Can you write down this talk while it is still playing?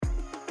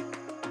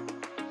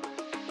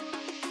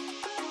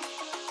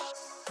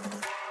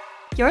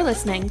You're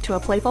listening to a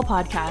playful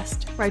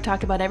podcast where I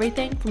talk about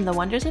everything from the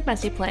wonders of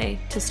messy play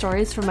to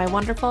stories from my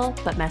wonderful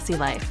but messy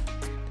life.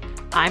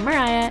 I'm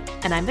Mariah,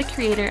 and I'm the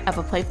creator of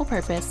A Playful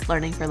Purpose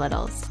Learning for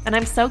Littles, and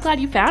I'm so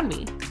glad you found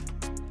me.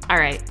 All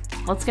right,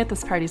 let's get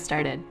this party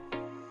started.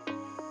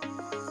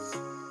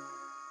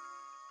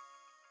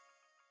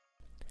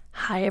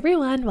 Hi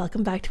everyone,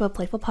 welcome back to A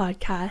Playful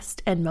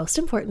Podcast, and most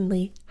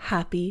importantly,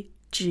 happy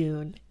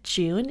June.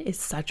 June is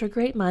such a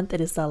great month.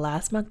 It is the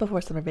last month before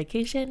summer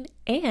vacation,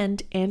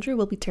 and Andrew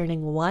will be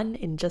turning 1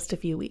 in just a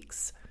few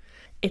weeks.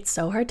 It's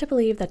so hard to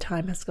believe that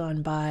time has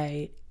gone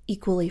by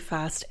equally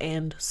fast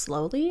and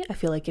slowly. I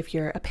feel like if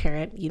you're a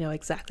parent, you know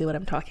exactly what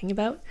I'm talking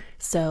about.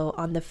 So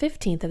on the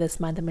 15th of this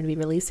month, I'm going to be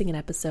releasing an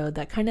episode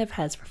that kind of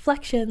has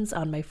reflections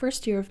on my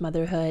first year of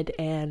motherhood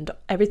and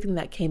everything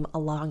that came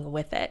along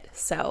with it.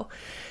 So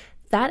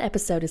that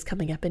episode is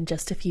coming up in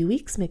just a few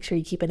weeks. Make sure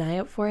you keep an eye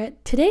out for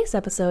it. Today's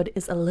episode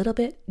is a little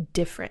bit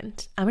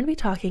different. I'm going to be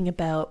talking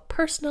about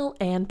personal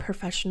and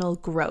professional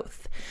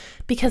growth,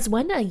 because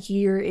when a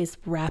year is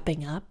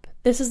wrapping up,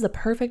 this is the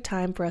perfect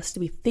time for us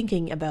to be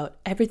thinking about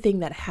everything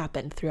that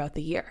happened throughout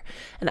the year.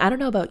 And I don't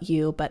know about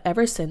you, but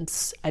ever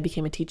since I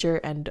became a teacher,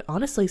 and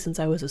honestly since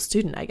I was a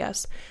student, I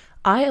guess,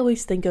 I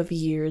always think of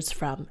years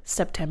from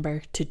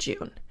September to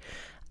June.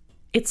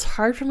 It's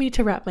hard for me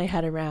to wrap my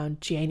head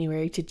around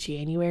January to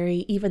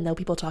January, even though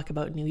people talk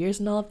about New Year's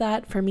and all of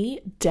that. For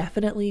me,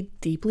 definitely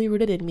deeply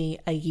rooted in me,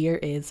 a year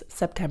is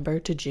September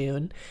to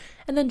June.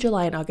 And then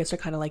July and August are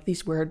kind of like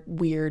these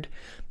weird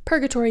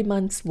purgatory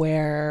months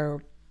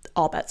where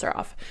all bets are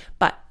off.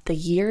 But the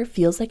year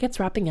feels like it's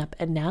wrapping up,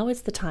 and now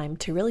is the time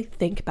to really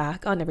think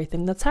back on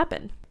everything that's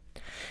happened.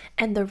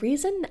 And the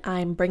reason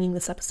I'm bringing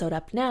this episode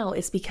up now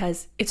is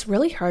because it's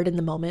really hard in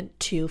the moment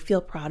to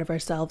feel proud of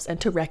ourselves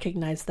and to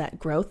recognize that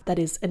growth that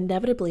is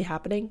inevitably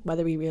happening,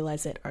 whether we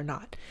realize it or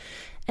not.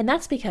 And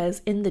that's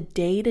because in the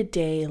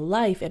day-to-day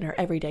life, in our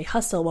everyday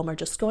hustle, when we're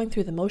just going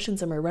through the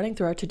motions and we're running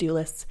through our to-do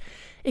lists,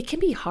 it can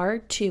be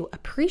hard to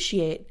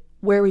appreciate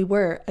where we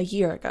were a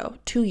year ago,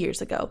 2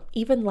 years ago,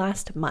 even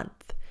last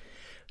month.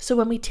 So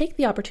when we take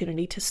the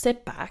opportunity to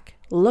sit back,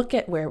 look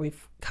at where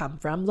we've come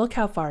from, look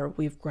how far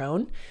we've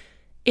grown,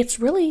 it's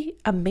really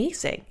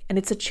amazing. And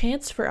it's a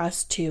chance for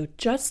us to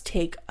just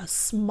take a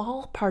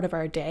small part of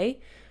our day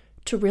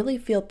to really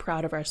feel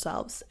proud of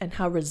ourselves and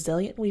how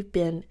resilient we've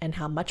been and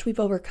how much we've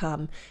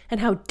overcome and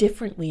how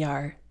different we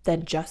are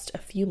than just a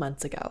few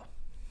months ago.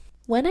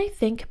 When I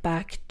think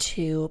back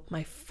to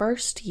my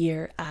first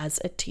year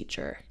as a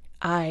teacher,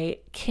 I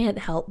can't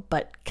help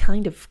but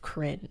kind of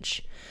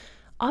cringe.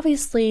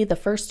 Obviously, the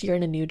first year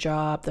in a new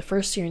job, the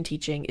first year in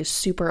teaching is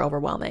super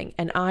overwhelming,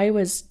 and I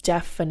was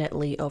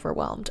definitely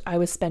overwhelmed. I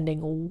was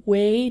spending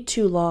way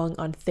too long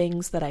on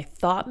things that I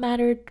thought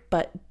mattered,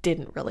 but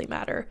didn't really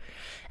matter.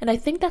 And I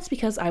think that's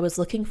because I was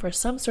looking for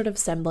some sort of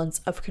semblance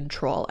of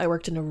control. I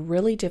worked in a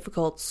really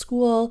difficult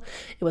school.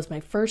 It was my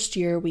first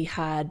year. We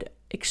had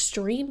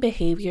extreme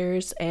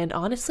behaviors, and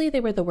honestly, they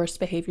were the worst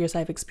behaviors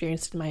I've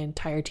experienced in my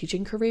entire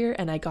teaching career,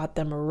 and I got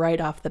them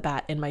right off the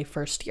bat in my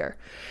first year.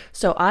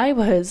 So I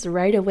was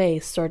right away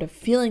sort of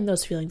feeling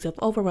those feelings of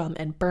overwhelm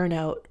and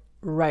burnout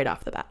right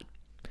off the bat.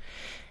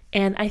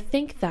 And I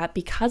think that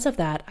because of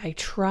that, I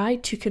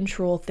tried to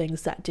control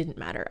things that didn't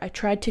matter. I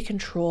tried to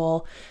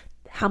control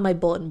how my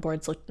bulletin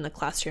boards looked in the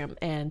classroom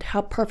and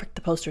how perfect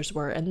the posters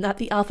were and that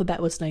the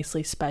alphabet was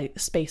nicely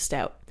spaced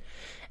out.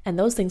 And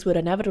those things would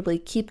inevitably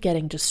keep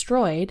getting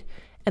destroyed,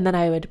 and then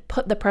I would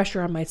put the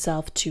pressure on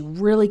myself to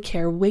really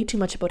care way too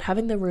much about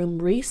having the room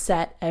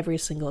reset every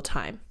single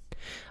time.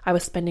 I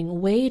was spending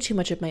way too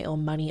much of my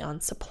own money on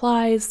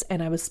supplies,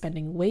 and I was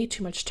spending way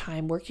too much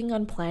time working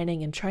on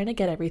planning and trying to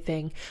get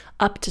everything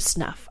up to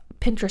snuff.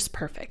 Pinterest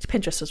perfect.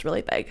 Pinterest was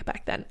really big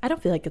back then. I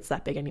don't feel like it's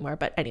that big anymore,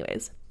 but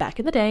anyways, back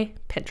in the day,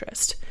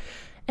 Pinterest.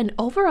 And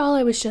overall,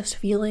 I was just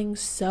feeling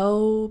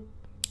so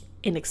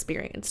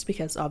inexperienced,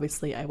 because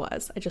obviously I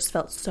just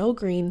felt so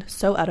green,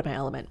 so out of my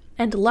element.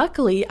 And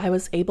luckily I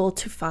was able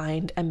to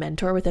find a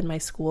mentor within my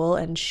school,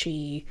 and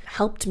she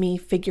helped me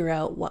figure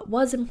out what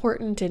was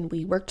important, and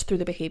we worked through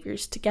the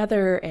behaviors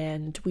together,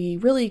 and we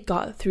really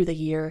got through the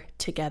year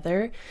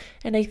together.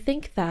 And I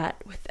think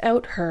that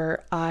without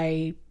her,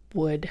 I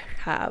would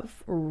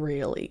have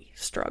really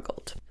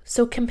struggled.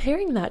 So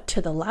comparing that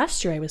to the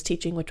last year I was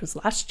teaching, which was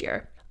last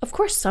year, of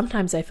course,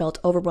 sometimes I felt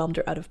overwhelmed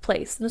or out of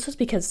place. And this was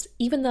because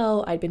even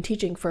though I'd been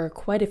teaching for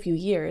quite a few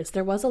years,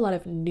 there was a lot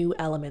of new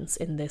elements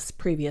in this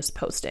previous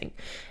posting.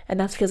 And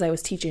that's because I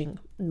was teaching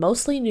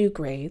mostly new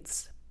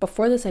grades.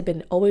 Before this, I'd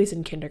been always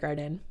in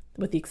kindergarten,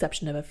 with the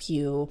exception of a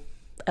few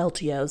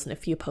LTOs and a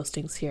few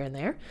postings here and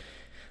there.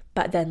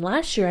 But then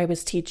last year I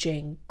was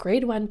teaching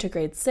grade 1 to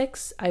grade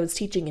 6. I was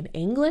teaching in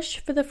English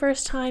for the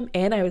first time,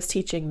 and I was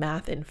teaching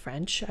math and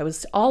French. I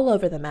was all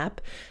over the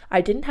map.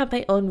 I didn't have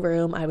my own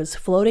room. I was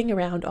floating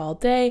around all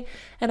day,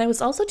 and I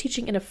was also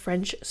teaching in a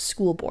French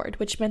school board,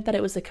 which meant that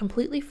it was a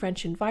completely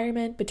French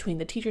environment between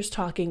the teachers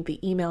talking, the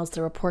emails,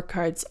 the report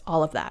cards,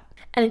 all of that.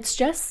 And it's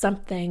just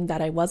something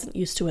that I wasn't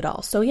used to at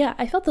all. So yeah,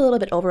 I felt a little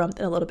bit overwhelmed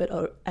and a little bit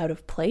out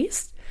of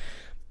place.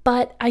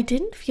 But I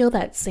didn't feel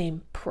that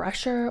same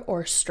pressure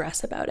or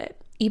stress about it.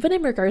 Even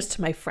in regards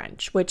to my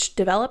French, which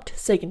developed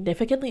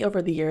significantly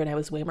over the year and I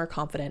was way more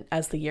confident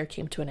as the year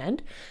came to an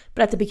end.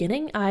 But at the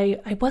beginning, I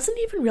wasn't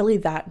even really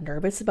that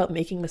nervous about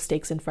making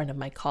mistakes in front of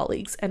my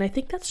colleagues. And I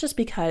think that's just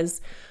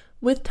because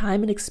with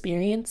time and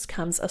experience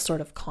comes a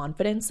sort of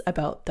confidence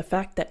about the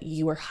fact that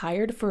you were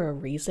hired for a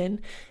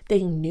reason.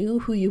 They knew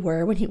who you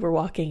were when you were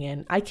walking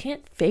in. I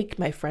can't fake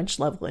my French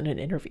level in an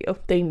interview.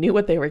 They knew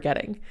what they were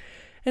getting.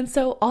 And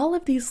so all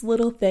of these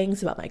little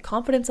things about my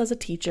confidence as a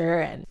teacher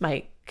and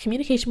my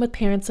communication with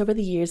parents over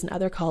the years and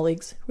other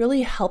colleagues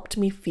really helped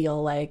me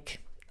feel like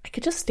I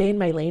could just stay in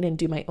my lane and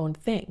do my own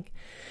thing.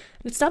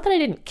 And it's not that I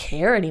didn't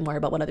care anymore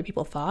about what other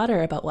people thought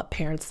or about what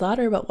parents thought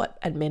or about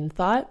what admin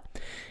thought.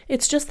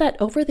 It's just that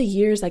over the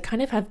years, I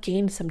kind of have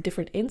gained some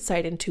different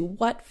insight into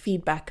what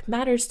feedback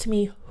matters to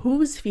me,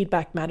 whose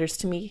feedback matters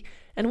to me,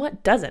 and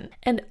what doesn't.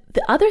 And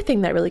the other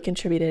thing that really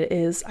contributed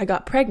is I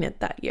got pregnant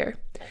that year.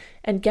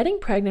 And getting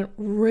pregnant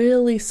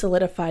really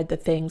solidified the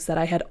things that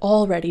I had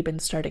already been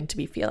starting to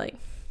be feeling.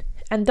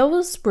 And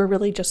those were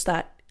really just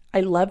that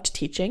I loved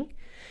teaching.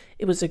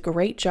 It was a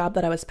great job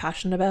that I was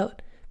passionate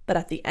about. But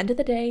at the end of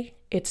the day,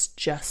 it's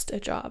just a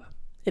job.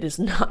 It is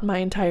not my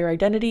entire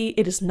identity.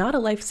 It is not a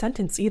life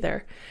sentence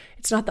either.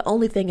 It's not the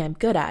only thing I'm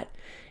good at.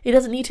 It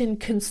doesn't need to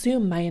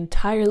consume my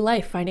entire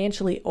life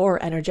financially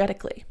or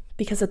energetically.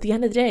 Because at the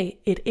end of the day,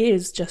 it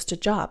is just a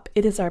job.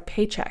 It is our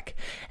paycheck.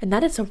 And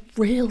that is a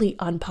really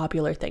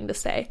unpopular thing to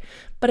say.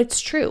 But it's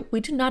true.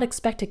 We do not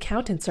expect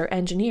accountants or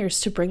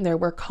engineers to bring their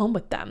work home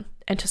with them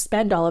and to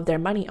spend all of their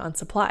money on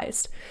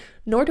supplies.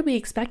 Nor do we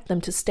expect them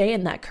to stay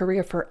in that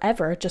career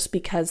forever just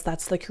because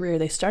that's the career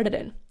they started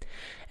in.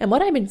 And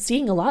what I've been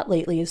seeing a lot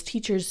lately is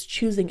teachers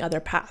choosing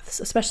other paths,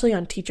 especially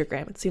on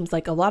Teachergram. It seems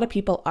like a lot of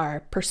people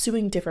are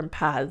pursuing different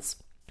paths.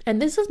 And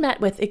this is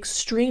met with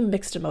extreme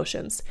mixed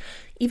emotions.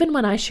 Even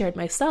when I shared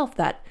myself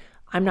that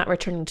I'm not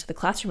returning to the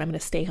classroom, I'm going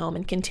to stay home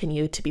and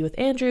continue to be with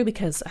Andrew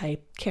because I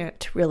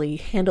can't really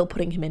handle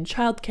putting him in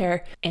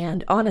childcare.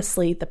 And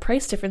honestly, the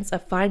price difference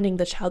of finding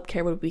the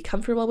childcare would be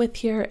comfortable with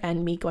here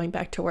and me going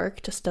back to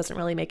work just doesn't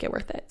really make it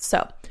worth it.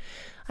 So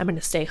I'm going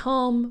to stay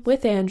home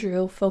with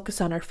Andrew,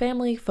 focus on our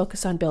family,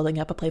 focus on building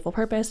up a playful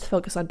purpose,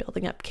 focus on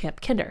building up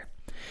Camp Kinder.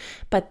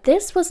 But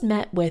this was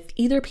met with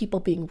either people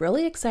being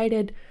really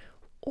excited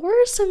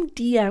or some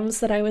DMs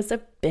that I was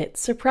a bit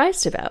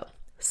surprised about.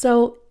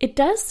 So it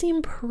does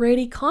seem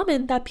pretty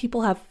common that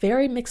people have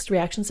very mixed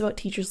reactions about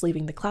teachers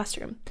leaving the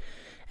classroom.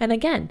 And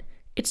again,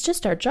 it's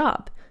just our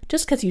job.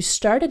 Just because you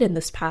started in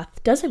this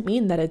path doesn't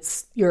mean that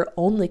it's your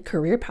only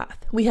career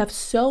path. We have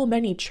so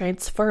many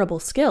transferable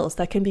skills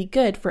that can be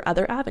good for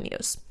other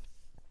avenues.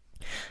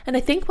 And I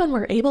think when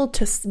we're able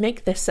to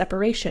make this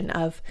separation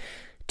of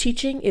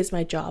teaching is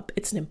my job,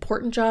 it's an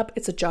important job,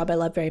 it's a job I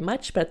love very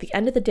much, but at the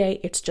end of the day,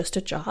 it's just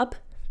a job,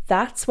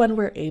 that's when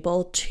we're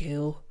able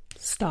to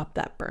stop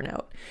that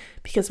burnout.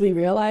 Because we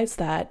realize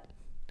that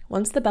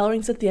once the bell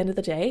rings at the end of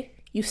the day,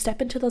 you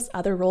step into those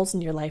other roles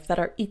in your life that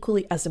are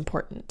equally as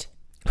important.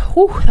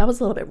 Whew, that was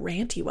a little bit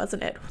ranty,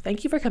 wasn't it?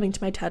 Thank you for coming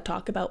to my TED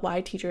Talk about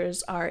why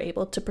teachers are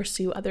able to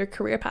pursue other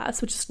career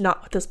paths, which is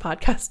not what this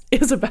podcast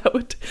is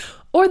about,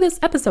 or this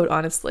episode,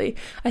 honestly.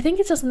 I think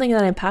it's just something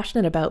that I'm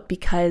passionate about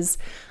because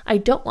I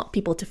don't want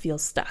people to feel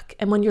stuck.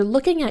 And when you're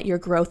looking at your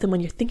growth and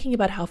when you're thinking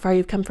about how far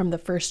you've come from the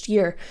first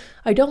year,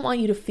 I don't want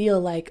you to feel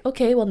like,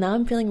 okay, well, now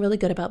I'm feeling really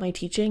good about my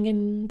teaching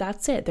and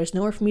that's it. There's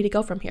nowhere for me to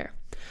go from here.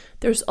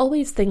 There's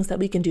always things that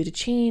we can do to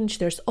change.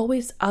 There's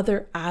always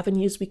other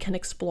avenues we can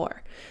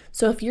explore.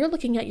 So if you're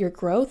looking at your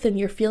growth and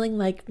you're feeling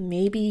like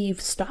maybe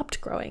you've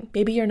stopped growing,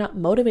 maybe you're not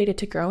motivated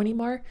to grow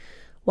anymore,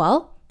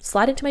 well,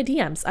 slide into my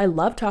DMs. I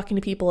love talking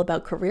to people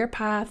about career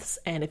paths.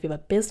 And if you have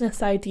a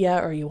business idea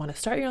or you want to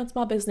start your own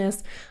small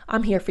business,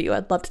 I'm here for you.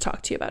 I'd love to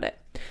talk to you about it.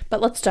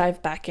 But let's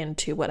dive back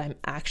into what I'm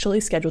actually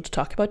scheduled to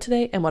talk about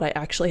today and what I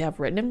actually have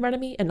written in front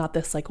of me and not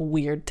this like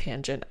weird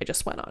tangent I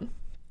just went on.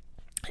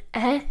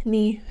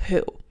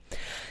 Anywho,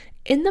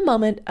 in the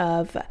moment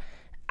of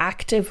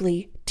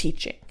actively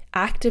teaching,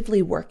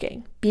 actively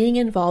working, being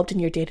involved in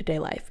your day-to-day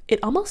life, it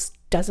almost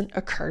doesn't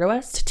occur to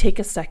us to take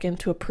a second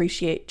to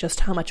appreciate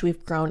just how much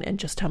we've grown and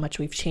just how much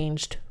we've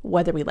changed,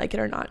 whether we like it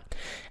or not.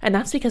 And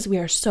that's because we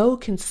are so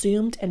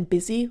consumed and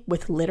busy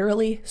with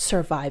literally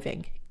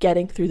surviving,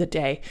 getting through the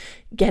day,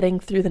 getting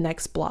through the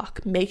next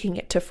block, making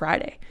it to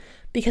Friday,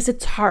 because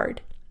it's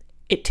hard.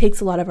 It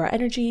takes a lot of our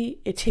energy,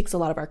 it takes a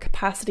lot of our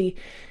capacity,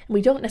 and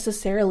we don't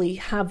necessarily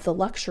have the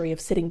luxury of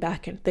sitting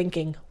back and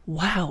thinking,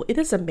 wow, it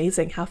is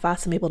amazing how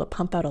fast I'm able to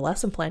pump out a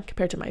lesson plan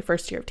compared to my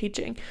first year of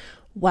teaching.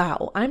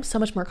 Wow, I'm so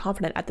much more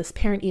confident at this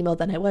parent email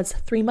than I was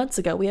 3 months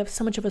ago. We have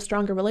so much of a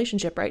stronger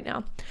relationship right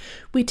now.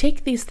 We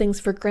take these things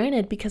for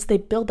granted because they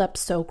build up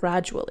so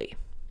gradually.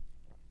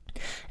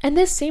 And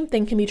this same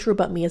thing can be true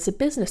about me as a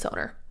business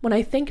owner. When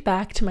I think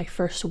back to my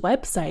first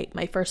website,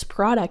 my first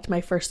product,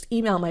 my first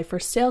email, my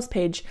first sales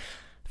page,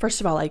 first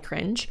of all, I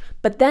cringe,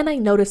 but then I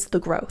notice the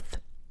growth.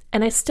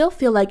 And I still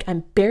feel like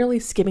I'm barely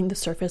skimming the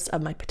surface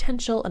of my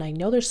potential, and I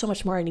know there's so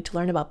much more I need to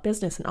learn about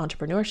business and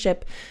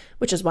entrepreneurship,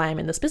 which is why I'm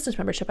in this business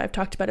membership I've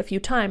talked about a few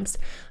times.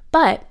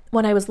 But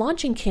when I was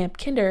launching Camp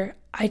Kinder,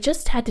 I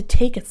just had to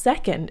take a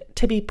second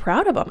to be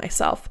proud about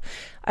myself.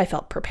 I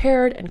felt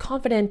prepared and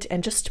confident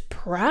and just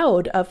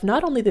proud of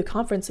not only the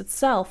conference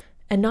itself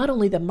and not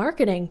only the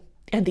marketing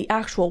and the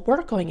actual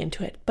work going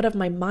into it, but of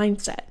my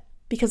mindset,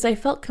 because I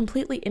felt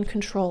completely in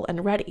control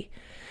and ready,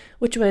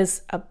 which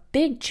was a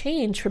big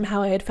change from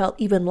how I had felt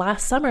even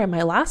last summer in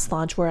my last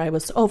launch, where I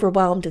was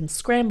overwhelmed and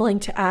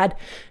scrambling to add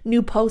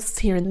new posts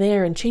here and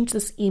there and change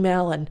this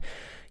email and,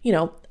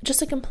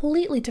 just a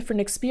completely different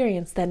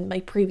experience than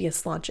my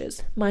previous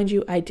launches. Mind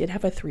you, I did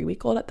have a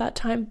 3-week-old at that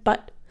time,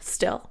 but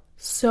still,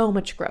 so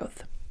much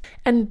growth.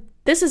 And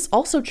this is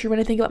also true when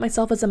I think about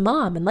myself as a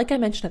mom. And like I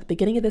mentioned at the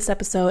beginning of this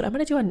episode, I'm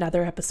going to do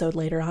another episode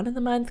later on in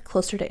the month,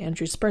 closer to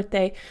Andrew's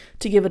birthday,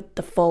 to give it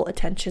the full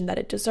attention that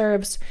it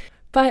deserves.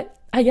 But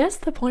I guess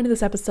the point of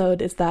this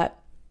episode is that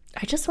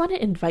I just want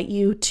to invite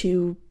you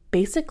to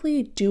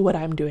basically do what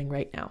I'm doing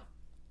right now.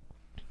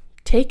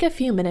 Take a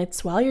few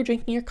minutes while you're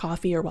drinking your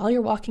coffee or while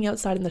you're walking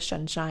outside in the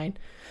sunshine,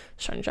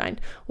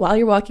 while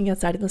you're walking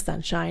outside in the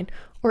sunshine,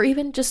 or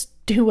even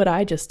just do what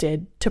I just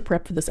did to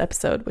prep for this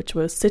episode, which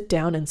was sit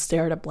down and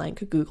stare at a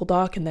blank Google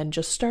Doc and then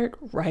just start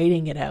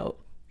writing it out.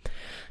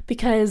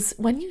 Because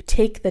when you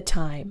take the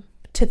time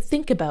to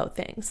think about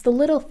things, the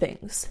little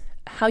things,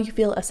 how you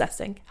feel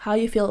assessing, how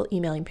you feel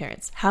emailing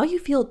parents, how you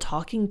feel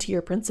talking to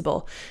your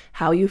principal,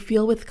 how you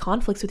feel with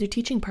conflicts with your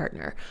teaching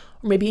partner,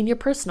 or maybe in your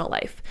personal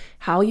life,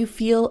 how you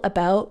feel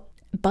about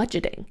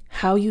budgeting,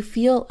 how you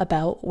feel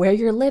about where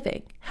you're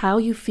living, how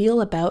you feel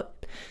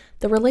about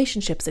the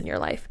relationships in your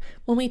life.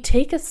 When we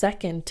take a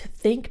second to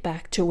think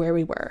back to where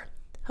we were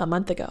a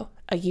month ago,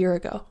 a year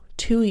ago,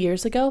 2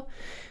 years ago,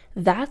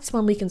 that's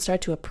when we can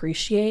start to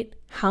appreciate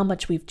how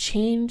much we've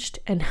changed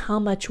and how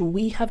much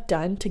we have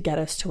done to get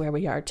us to where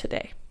we are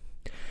today.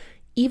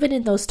 Even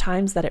in those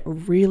times that it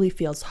really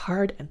feels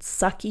hard and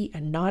sucky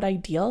and not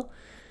ideal,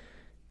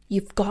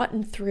 you've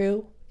gotten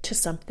through to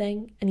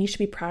something and you should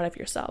be proud of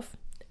yourself.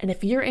 And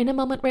if you're in a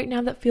moment right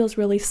now that feels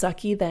really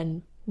sucky,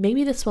 then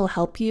maybe this will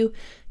help you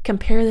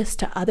compare this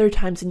to other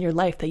times in your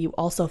life that you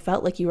also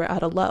felt like you were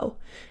at a low,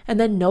 and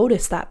then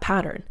notice that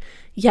pattern.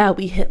 Yeah,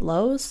 we hit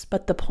lows,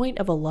 but the point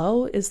of a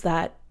low is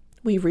that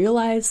we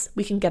realize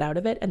we can get out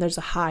of it and there's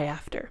a high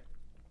after.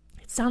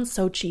 It sounds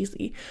so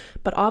cheesy,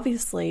 but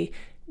obviously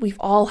we've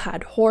all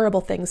had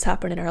horrible things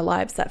happen in our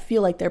lives that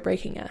feel like they're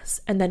breaking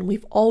us, and then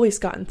we've always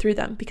gotten through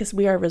them because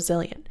we are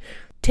resilient.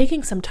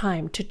 Taking some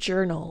time to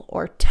journal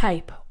or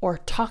type or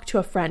talk to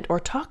a friend or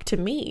talk to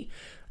me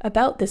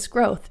about this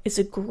growth is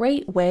a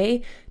great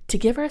way to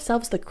give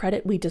ourselves the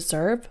credit we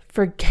deserve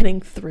for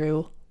getting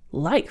through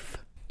life.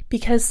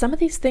 Because some of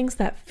these things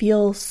that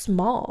feel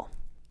small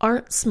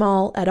aren't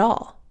small at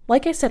all.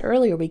 Like I said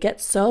earlier, we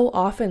get so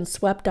often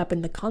swept up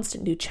in the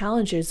constant new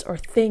challenges or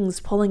things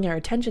pulling our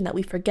attention that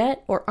we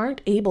forget or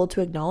aren't able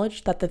to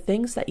acknowledge that the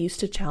things that used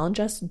to challenge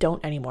us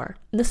don't anymore.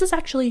 And this is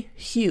actually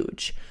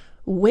huge,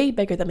 way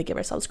bigger than we give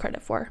ourselves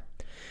credit for.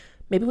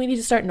 Maybe we need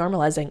to start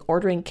normalizing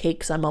ordering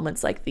cakes on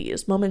moments like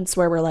these, moments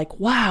where we're like,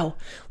 wow,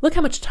 look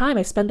how much time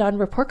I spend on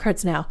report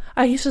cards now.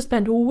 I used to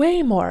spend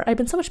way more. I've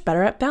been so much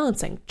better at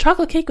balancing.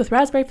 Chocolate cake with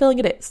raspberry filling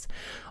it is.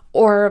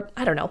 Or,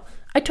 I don't know,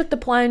 I took the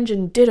plunge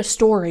and did a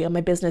story on my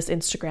business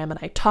Instagram and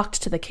I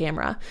talked to the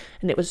camera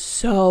and it was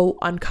so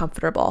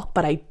uncomfortable,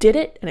 but I did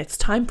it and it's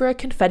time for a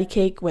confetti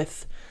cake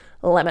with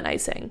lemon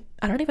icing.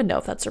 I don't even know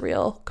if that's a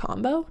real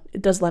combo.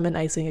 Does lemon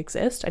icing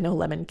exist? I know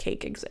lemon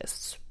cake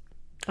exists.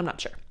 I'm not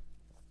sure.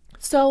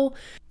 So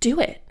do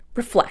it.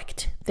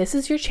 Reflect. This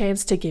is your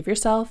chance to give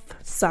yourself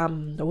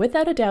some,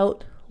 without a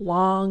doubt,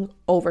 long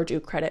overdue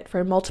credit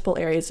for multiple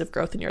areas of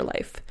growth in your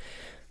life.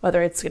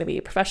 Whether it's going to be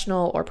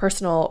professional or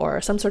personal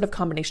or some sort of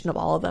combination of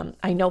all of them,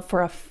 I know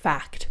for a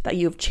fact that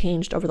you've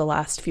changed over the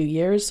last few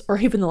years or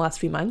even the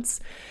last few months,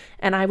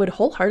 and I would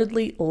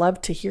wholeheartedly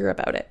love to hear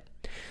about it.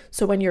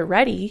 So when you're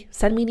ready,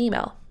 send me an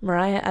email,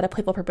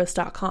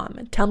 mariah@aplayfulpurpose.com,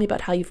 and tell me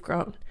about how you've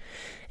grown.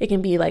 It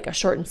can be like a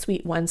short and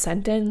sweet one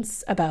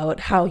sentence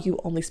about how you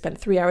only spent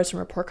 3 hours on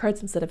report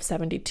cards instead of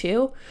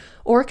 72,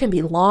 or it can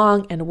be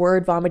long and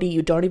word vomity.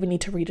 You don't even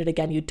need to read it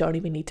again. You don't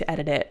even need to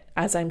edit it.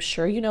 As I'm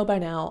sure you know by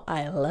now,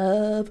 I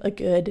love a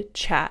good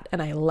chat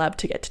and I love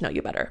to get to know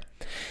you better.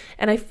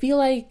 And I feel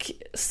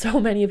like so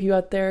many of you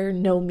out there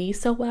know me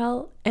so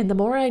well, and the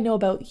more I know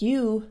about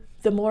you,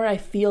 the more I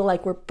feel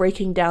like we're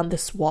breaking down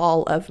this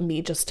wall of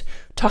me just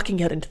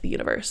talking out into the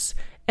universe.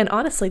 And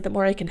honestly, the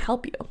more I can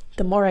help you,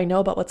 the more I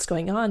know about what's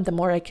going on, the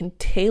more I can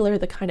tailor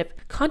the kind of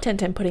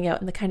content I'm putting out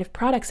and the kind of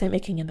products I'm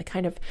making and the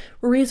kind of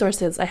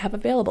resources I have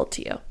available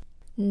to you.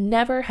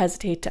 Never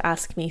hesitate to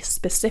ask me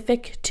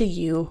specific to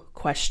you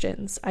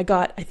questions. I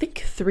got, I think,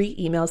 3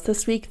 emails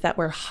this week that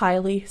were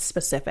highly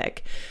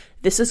specific.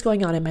 This is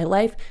going on in my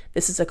life,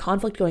 this is a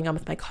conflict going on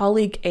with my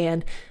colleague,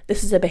 and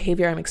this is a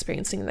behavior I'm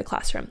experiencing in the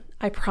classroom.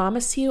 I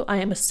promise you I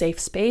am a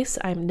safe space.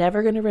 I'm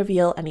never going to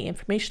reveal any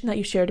information that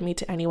you share to me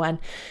to anyone.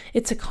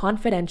 It's a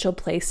confidential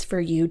place for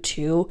you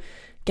to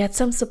get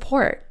some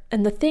support.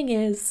 And the thing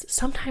is,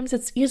 sometimes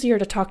it's easier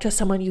to talk to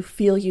someone you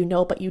feel you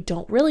know, but you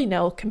don't really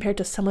know, compared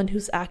to someone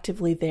who's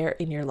actively there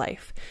in your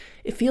life.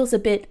 It feels a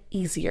bit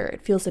easier.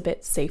 It feels a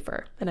bit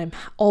safer. And I'm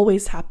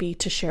always happy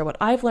to share what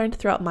I've learned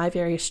throughout my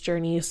various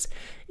journeys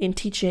in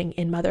teaching,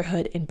 in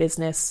motherhood, in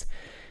business.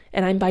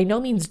 And I'm by no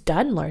means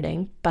done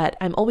learning, but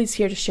I'm always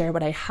here to share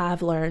what I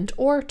have learned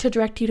or to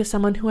direct you to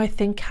someone who I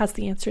think has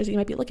the answers you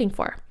might be looking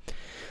for.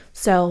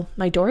 So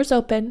my door is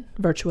open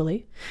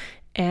virtually,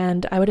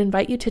 and I would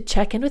invite you to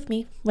check in with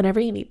me whenever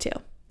you need to,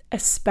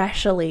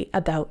 especially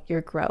about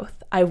your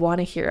growth. I want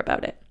to hear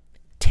about it.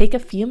 Take a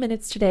few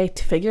minutes today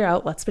to figure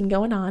out what's been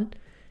going on,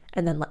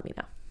 and then let me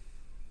know.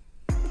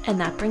 And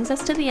that brings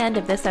us to the end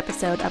of this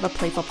episode of A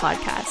Playful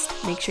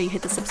Podcast. Make sure you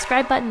hit the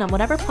subscribe button on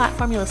whatever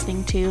platform you're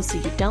listening to so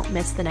you don't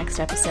miss the next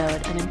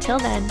episode. And until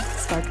then,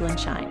 sparkle and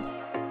shine.